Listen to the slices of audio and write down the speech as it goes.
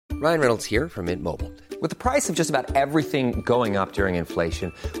Ryan Reynolds here from Mint Mobile. With the price of just about everything going up during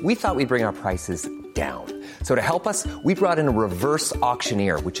inflation, we thought we'd bring our prices down. So to help us, we brought in a reverse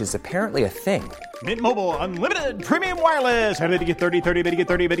auctioneer, which is apparently a thing. Mint Mobile Unlimited Premium Wireless. How to get 30, 30, bit to get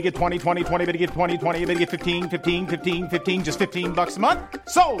 30, bit to get 20, 20, 20, bit to get 20, 20, bit to get 15, 15, 15, 15, just $15 a month?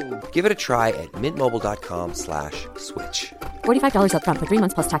 Sold! Give it a try at mintmobile.com/switch. $45 up front for 3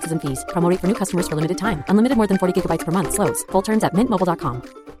 months plus taxes and fees. Promo rate for new customers for limited time. Unlimited more than 40 gigabytes per month. Slows full terms at mintmobile.com.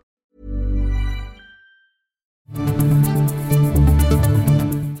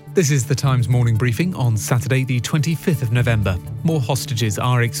 This is the Times morning briefing on Saturday, the 25th of November. More hostages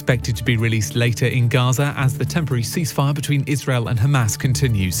are expected to be released later in Gaza as the temporary ceasefire between Israel and Hamas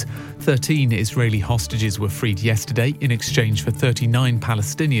continues. 13 Israeli hostages were freed yesterday in exchange for 39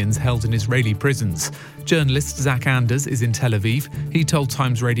 Palestinians held in Israeli prisons. Journalist Zach Anders is in Tel Aviv. He told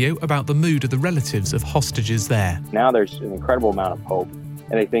Times Radio about the mood of the relatives of hostages there. Now there's an incredible amount of hope,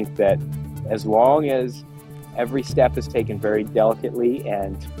 and I think that as long as every step is taken very delicately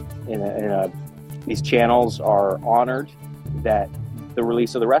and these channels are honored, that the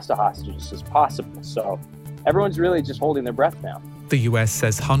release of the rest of hostages is possible. So everyone's really just holding their breath now. The US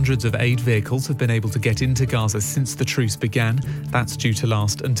says hundreds of aid vehicles have been able to get into Gaza since the truce began. That's due to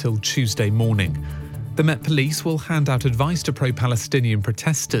last until Tuesday morning. The Met Police will hand out advice to pro-Palestinian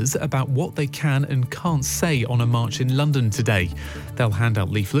protesters about what they can and can't say on a march in London today. They'll hand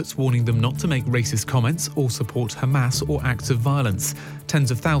out leaflets warning them not to make racist comments or support Hamas or acts of violence. Tens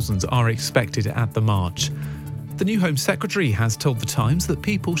of thousands are expected at the march. The new Home Secretary has told The Times that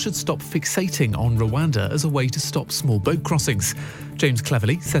people should stop fixating on Rwanda as a way to stop small boat crossings. James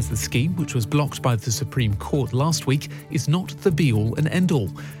Cleverly says the scheme, which was blocked by the Supreme Court last week, is not the be-all and end-all.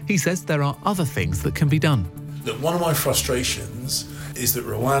 He says there are other things that can be done. Look, one of my frustrations is that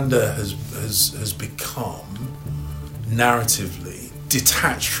Rwanda has become narratively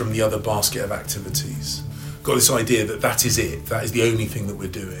detached from the other basket of activities. Got this idea that that is it, that is the only thing that we're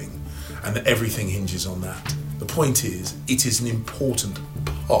doing, and that everything hinges on that. The point is, it is an important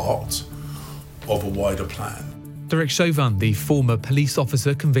part of a wider plan. Derek Chauvin, the former police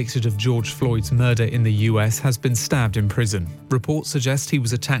officer convicted of George Floyd's murder in the US, has been stabbed in prison. Reports suggest he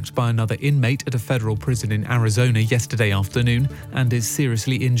was attacked by another inmate at a federal prison in Arizona yesterday afternoon and is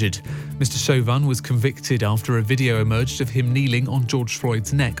seriously injured. Mr. Chauvin was convicted after a video emerged of him kneeling on George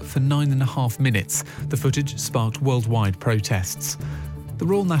Floyd's neck for 9.5 minutes. The footage sparked worldwide protests. The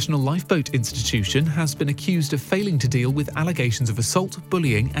Royal National Lifeboat Institution has been accused of failing to deal with allegations of assault,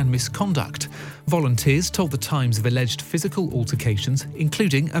 bullying and misconduct. Volunteers told The Times of alleged physical altercations,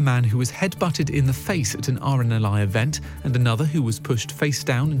 including a man who was headbutted in the face at an RNLI event and another who was pushed face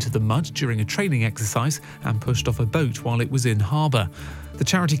down into the mud during a training exercise and pushed off a boat while it was in harbour. The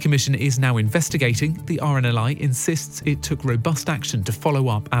Charity Commission is now investigating. The RNLI insists it took robust action to follow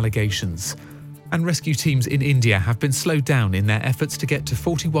up allegations. And rescue teams in India have been slowed down in their efforts to get to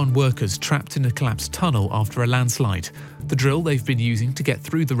 41 workers trapped in a collapsed tunnel after a landslide. The drill they've been using to get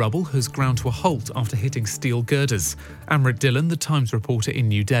through the rubble has ground to a halt after hitting steel girders. Amrit Dhillon, the Times reporter in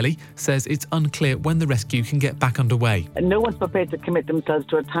New Delhi, says it's unclear when the rescue can get back underway. No one's prepared to commit themselves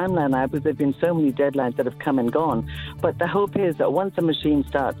to a timeline now because there have been so many deadlines that have come and gone. But the hope is that once the machine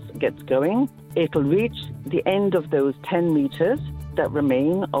gets going, it'll reach the end of those 10 metres that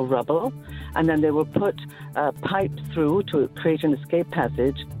remain of rubble, and then they will put pipes through to create an escape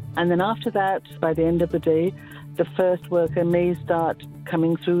passage. And then after that, by the end of the day, the first worker may start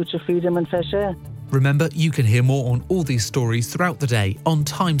coming through to freedom and fresh air. Remember, you can hear more on all these stories throughout the day on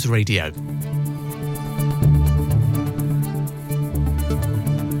Times Radio.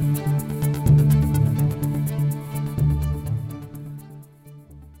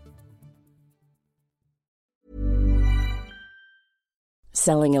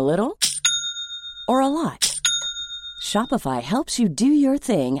 Selling a little or a lot? Shopify helps you do your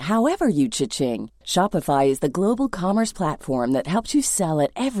thing however you cha-ching. Shopify is the global commerce platform that helps you sell at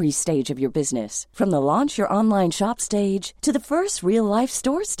every stage of your business. From the launch your online shop stage to the first real-life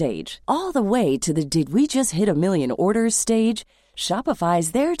store stage, all the way to the did we just hit a million orders stage. Shopify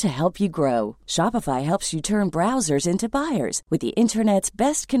is there to help you grow. Shopify helps you turn browsers into buyers with the internet's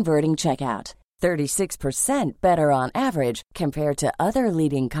best converting checkout. 36% better on average compared to other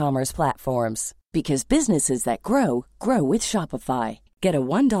leading commerce platforms. Because businesses that grow, grow with Shopify. Get a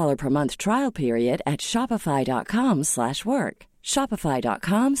 $1 per month trial period at shopify.com/work.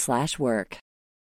 Shopify.com/work.